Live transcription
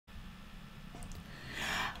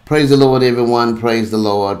Praise the Lord, everyone. Praise the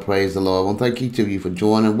Lord. Praise the Lord. I want to thank each of you for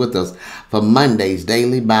joining with us for Monday's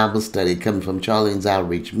Daily Bible Study coming from Charlene's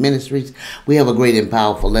Outreach Ministries. We have a great and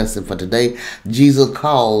powerful lesson for today. Jesus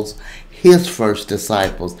calls his first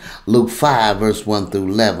disciples. Luke 5, verse 1 through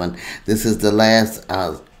 11. This is the last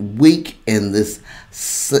week in this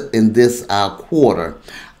quarter.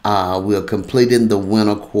 We're completing the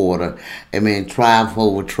winter quarter. Amen. Trial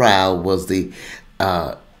over trial was the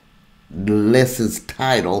lesson's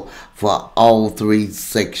title for all three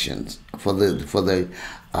sections for the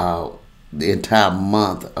entire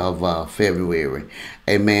month of February.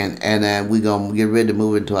 Amen. And we're gonna get ready to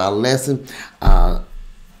move into our lesson.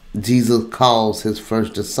 Jesus calls his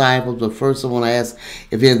first disciples. But first I want to ask,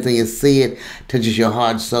 if anything is said touches your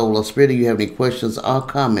heart, soul, or spirit, or you have any questions or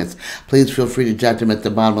comments, please feel free to jot them at the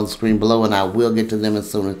bottom of the screen below, and I will get to them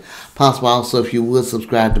as soon as possible. Also, if you would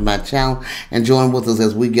subscribe to my channel and join with us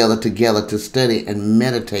as we gather together to study and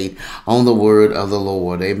meditate on the word of the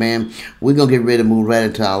Lord. Amen. We're going to get ready to move right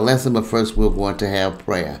into our lesson, but first we're going to have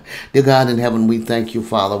prayer. Dear God in heaven, we thank you,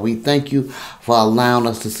 Father. We thank you for allowing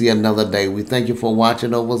us to see another day. We thank you for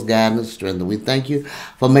watching over us, guiding us, strengthening. We thank you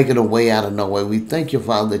for making a way out of no way. We thank you,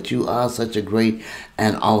 Father, that you are such a great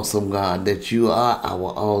and awesome God, that you are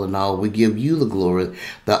our all in all. We give you the glory,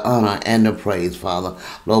 the honor, and the praise, Father.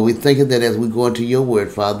 Lord, we thank you that as we go into your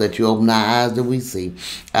word, Father, that you open our eyes that we see,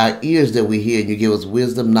 our ears that we hear, and you give us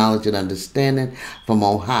wisdom, knowledge, and understanding from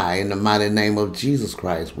on high. In the mighty name of Jesus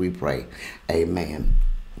Christ, we pray. Amen.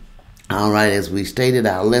 All right, as we stated,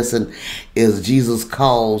 our lesson is Jesus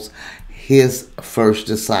calls his first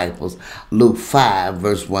disciples. Luke 5,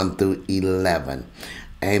 verse 1 through 11.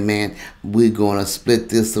 Amen. We're going to split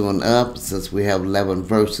this one up since we have 11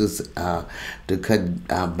 verses to cut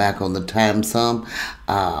back on the time some.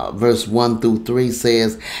 Verse 1 through 3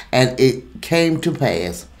 says, "And it came to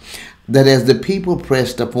pass that as the people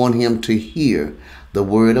pressed upon him to hear the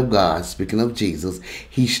word of God," speaking of Jesus,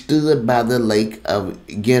 "he stood by the lake of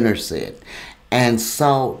Gennesaret and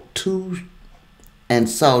saw two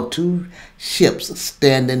ships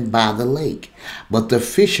standing by the lake. But the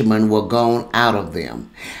fishermen were gone out of them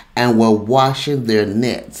and were washing their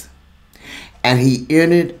nets. And he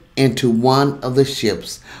entered into one of the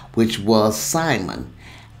ships, which was Simon,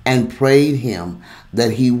 and prayed him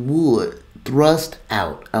that he would thrust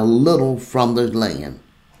out a little from the land.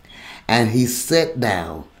 And he sat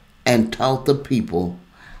down and taught the people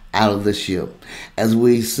out of the ship." As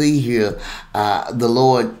we see here, the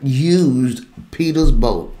Lord used Peter's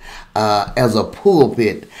boat as a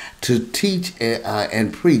pulpit to teach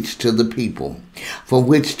and preach to the people, from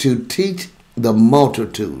which to teach the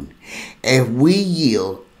multitude. If we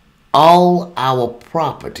yield all our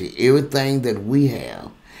property, everything that we have,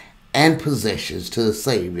 and possessions to the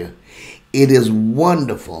Savior, it is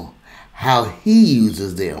wonderful how he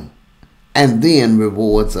uses them and then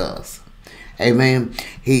rewards us. Amen.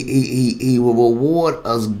 He will reward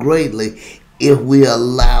us greatly if we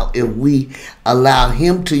allow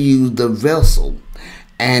him to use the vessel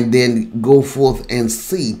and then go forth and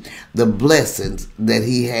see the blessings that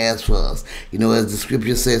he has for us. You know, as the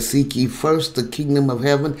scripture says, "Seek ye first the kingdom of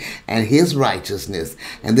heaven and his righteousness,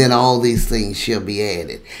 and then all these things shall be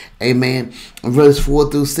added." Amen. Verse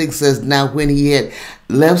 4 through 6 says, "Now when he had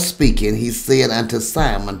left speaking, he said unto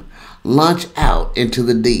Simon, Launch out into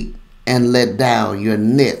the deep and let down your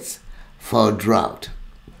nets for a draught."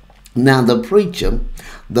 Now the preacher,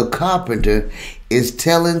 the carpenter, is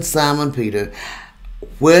telling Simon Peter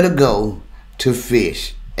where to go to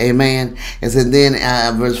fish. Amen. And so then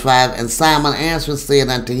verse 5, "And Simon answered said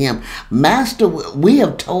unto him, Master, we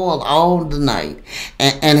have toiled all the night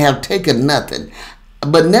and have taken nothing.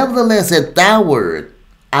 But nevertheless at thy word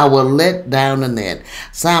I will let down the net."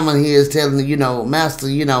 Simon here is telling, Master,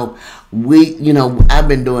 I've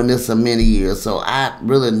been doing this for many years, so I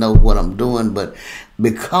really know what I'm doing, but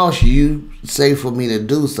because you say for me to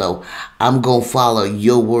do so, I'm going to follow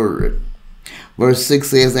your word. Verse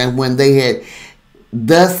 6 says, "And when they had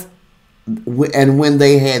this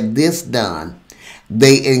done,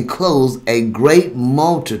 they enclosed a great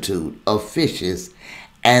multitude of fishes,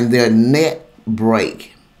 and their net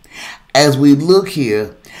brake." As we look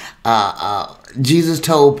here, Jesus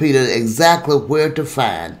told Peter exactly where to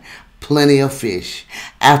find plenty of fish.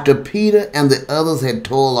 After Peter and the others had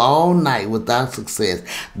toiled all night without success,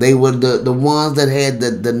 they were the ones that had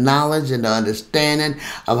the knowledge and the understanding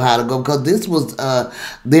of how to go, because this was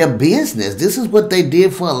their business. This is what they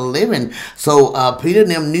did for a living. So Peter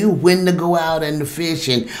and them knew when to go out and to fish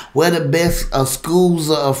and where the best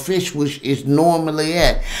schools of fish is normally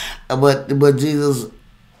at. But Jesus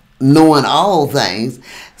knowing all things,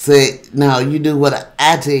 said, "Now you do what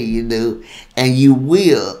I tell you to do, and you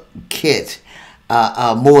will catch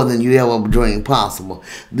more than you ever dreamed possible."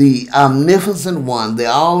 The omnipotent one, the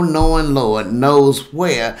all-knowing Lord, knows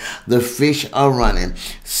where the fish are running.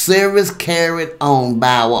 Service carried on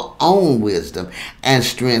by our own wisdom and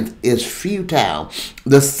strength is futile.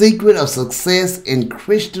 The secret of success in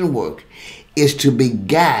Christian work is to be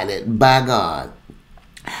guided by God.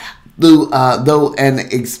 Though an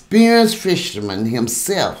experienced fisherman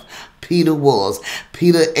himself, Peter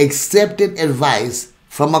accepted advice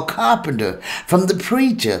from a carpenter, from the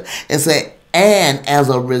preacher, and as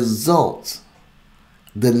a result,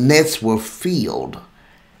 the nets were filled.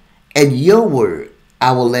 At your word,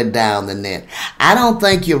 I will let down the net. I don't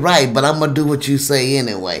think you're right, but I'm going to do what you say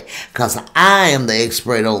anyway, because I am the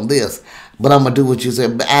expert on this. But I'm going to do what you say.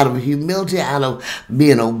 Out of humility, out of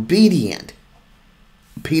being obedient,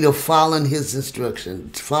 Peter following his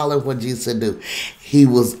instructions, following what Jesus said do, he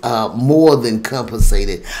was more than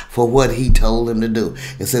compensated for what he told him to do.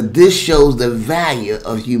 And so this shows the value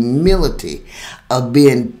of humility, of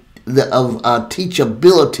being of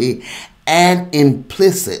teachability and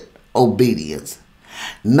implicit obedience.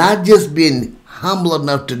 Not just being humble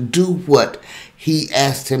enough to do what he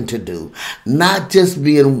asked him to do, not just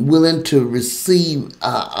being willing to receive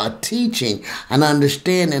a teaching, an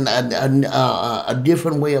understanding, a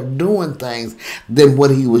different way of doing things than what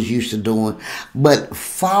he was used to doing, but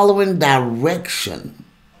following direction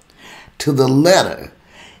to the letter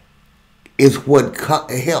is what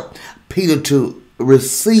helped Peter to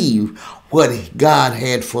receive what God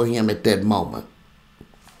had for him at that moment.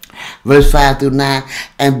 Verse 5 through 9,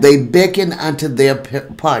 and they beckoned unto their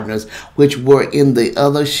partners which were in the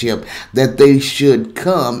other ship, that they should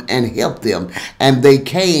come and help them. And they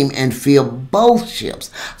came and filled both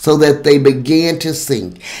ships, so that they began to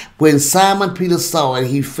sink. When Simon Peter saw it,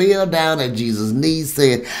 he fell down at Jesus' knees,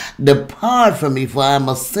 said, "Depart from me, for I am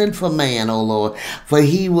a sinful man, O Lord." For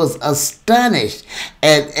he was astonished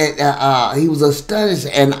and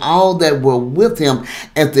all that were with him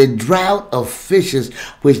at the draught of fishes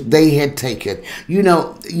which they had taken.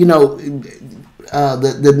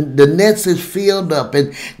 The nets is filled up,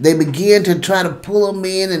 and they began to try to pull them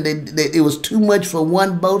in, and it was too much for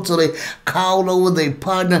one boat, so they called over their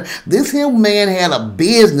partner. This young man had a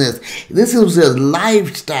business. This was his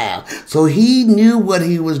lifestyle, so he knew what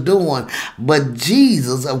he was doing. But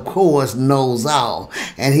Jesus, of course, knows all,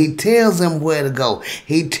 and he tells him where to go.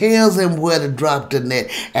 He tells him where to drop the net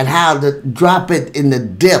and how to drop it in the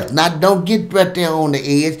depth. Don't get right there on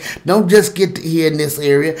the edge. Don't just get here in this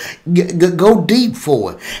area. Go deep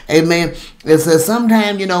for it. Amen. It says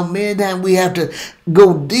sometimes, many times we have to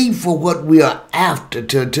go deep for what we are after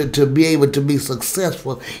to be able to be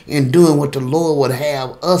successful in doing what the Lord would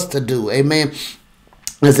have us to do. Amen.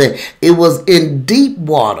 It said it was in deep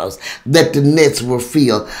waters that the nets were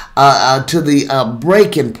filled to the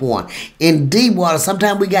breaking point. In deep water,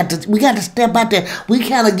 sometimes we got to step out there. We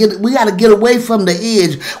got to get away from the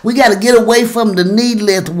edge. We got to get away from the knee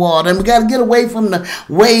length water, and we got to get away from the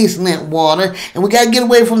waist length water, and we got to get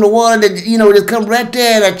away from the water that that come right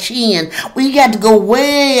there at our chin. We got to go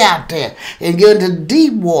way out there and get into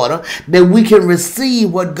deep water that we can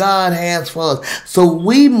receive what God has for us. So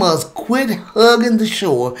we must quit hugging the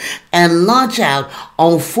shore and launch out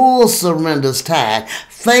on full surrender's tide.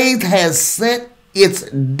 Faith has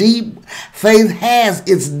its deep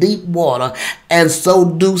water, and so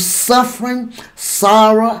do suffering,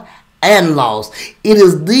 sorrow, and loss. It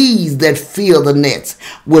is these that fill the nets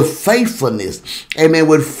with faithfulness, amen,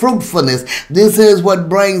 with fruitfulness. This is what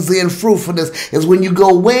brings in fruitfulness, is when you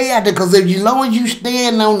go way out there, because as long as you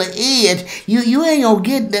stand on the edge, you ain't gonna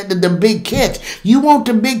get the big catch. You want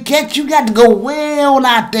the big catch, you got to go way on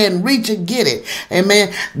out there and reach and get it,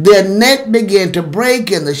 amen. The net began to break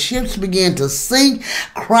and the ships began to sink.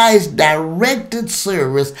 Christ's directed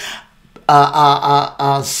service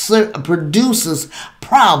produces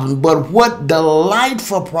problems, but what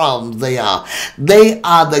delightful problems they are. They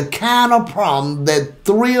are the kind of problems that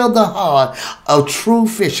thrill the heart of true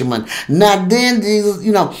fishermen. Now then, Jesus,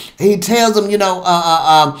 he tells them, he done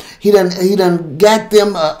got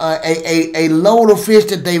them a load of fish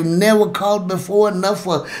that they've never caught before, enough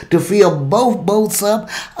to fill both boats up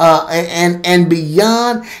and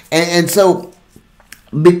beyond, and so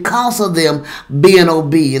because of them being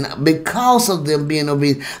obedient.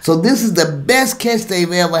 So this is the best catch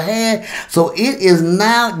they've ever had. So it is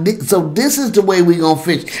now, so this is the way we're going to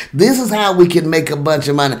fish. This is how we can make a bunch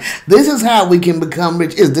of money. This is how we can become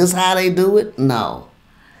rich. Is this how they do it? No.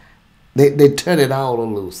 They turn it all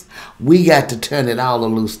loose. We got to turn it all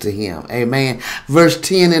loose to him. Amen. Verse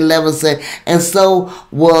 10 and 11 said, and so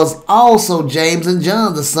was also James and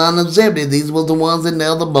John, the son of Zebedee. These were the ones in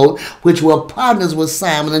the other boat, which were partners with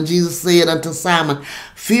Simon. And Jesus said unto Simon,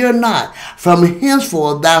 fear not, from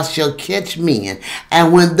henceforth thou shalt catch men.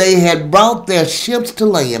 And when they had brought their ships to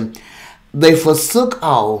land, they forsook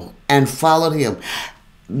all and followed him.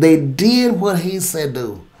 They did what he said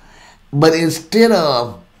do. But instead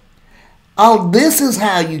of, oh, this is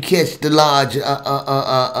how you catch the large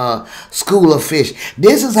school of fish.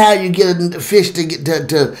 This is how you get a fish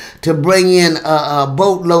to bring in a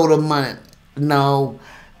boatload of money. No,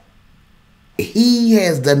 he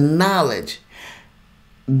has the knowledge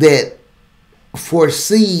that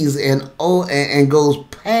foresees and goes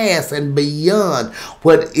past and beyond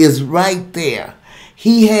what is right there.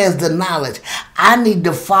 He has the knowledge. I need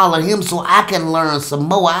to follow him so I can learn some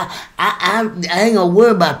more. I ain't gonna worry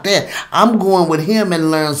about that. I'm going with him and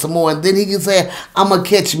learn some more. And then he can say, I'm gonna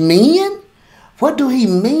catch men? What do he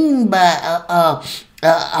mean by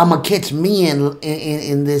I'm gonna catch men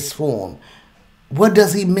in this form? What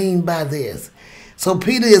does he mean by this? So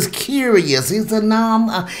Peter is curious. He said,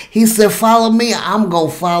 no, he said, follow me. I'm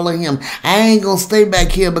going to follow him. I ain't going to stay back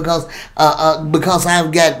here because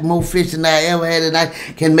I've got more fish than I ever had and I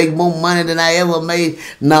can make more money than I ever made.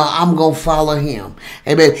 No, I'm going to follow him.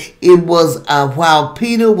 Amen. It was while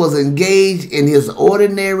Peter was engaged in his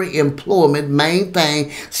ordinary employment, main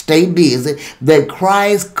thing, stay busy, that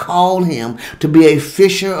Christ called him to be a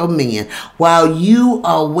fisher of men. While you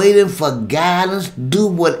are waiting for guidance, do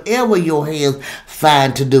whatever your hands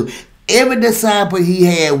find to do. Every disciple he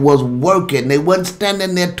had was working. They wasn't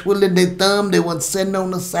standing there twiddling their thumb. They weren't sitting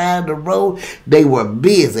on the side of the road. They were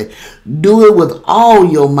busy. Do it with all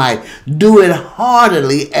your might. Do it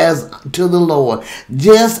heartily as to the Lord.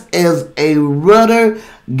 Just as a rudder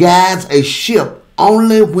guides a ship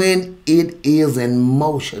only when it is in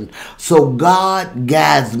motion. So God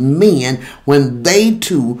guides men when they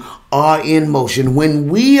too are in motion. When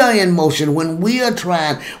we are in motion, when we are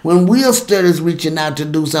trying, when we are studies reaching out to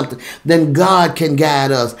do something, then God can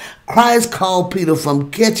guide us. Christ called Peter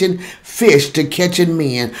from catching fish to catching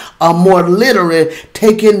men, or more literally,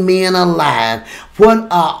 taking men alive. What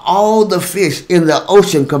are all the fish in the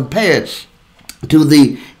ocean compared to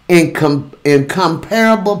the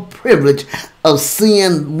incomparable privilege of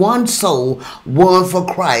seeing one soul won for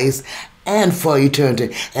Christ and for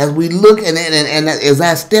eternity? As we look at it, and as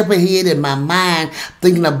I step ahead in my mind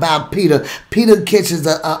thinking about Peter, Peter catches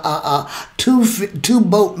two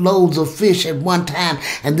boatloads of fish at one time,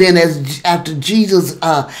 and then after Jesus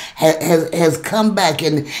has come back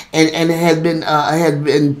and has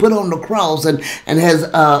been put on the cross and has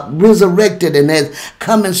resurrected and has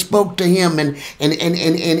come and spoke to him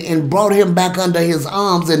and brought him back under his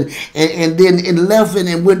arms and then left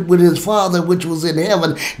and went with his Father which was in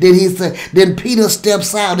heaven. Then Peter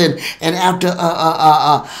steps out and after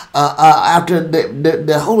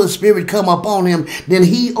the Holy Spirit come upon him, then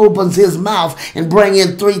he opens his mouth and bring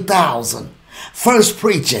in 3,000. First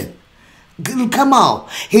preaching. Come on.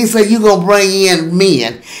 He said, you're going to bring in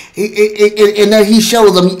men. And then he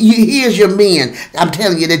shows them, here's your men. I'm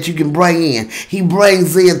telling you that you can bring in. He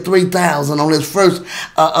brings in 3,000 on his first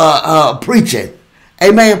preaching.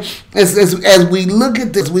 Amen. As we look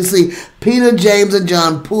at this, we see Peter, James, and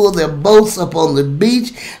John pulled their boats up on the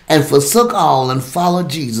beach and forsook all and followed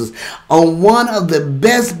Jesus. On one of the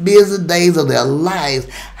best busy days of their lives,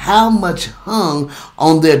 how much hung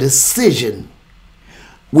on their decision.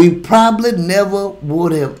 We probably never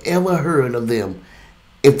would have ever heard of them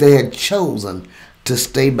if they had chosen to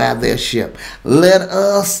stay by their ship. Let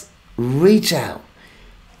us reach out.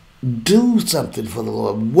 Do something for the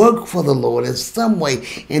Lord. Work for the Lord in some way,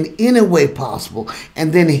 in any way possible.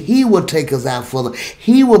 And then he will take us out further.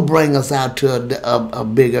 He will bring us out to a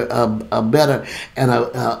bigger, a better, and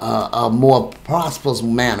a more prosperous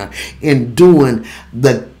manner in doing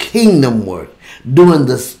the kingdom work. Doing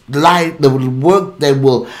the work that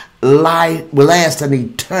will last an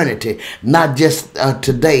eternity, not just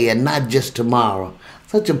today and not just tomorrow.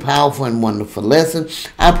 Such a powerful and wonderful lesson.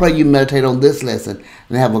 I pray you meditate on this lesson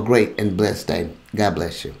and have a great and blessed day. God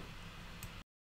bless you.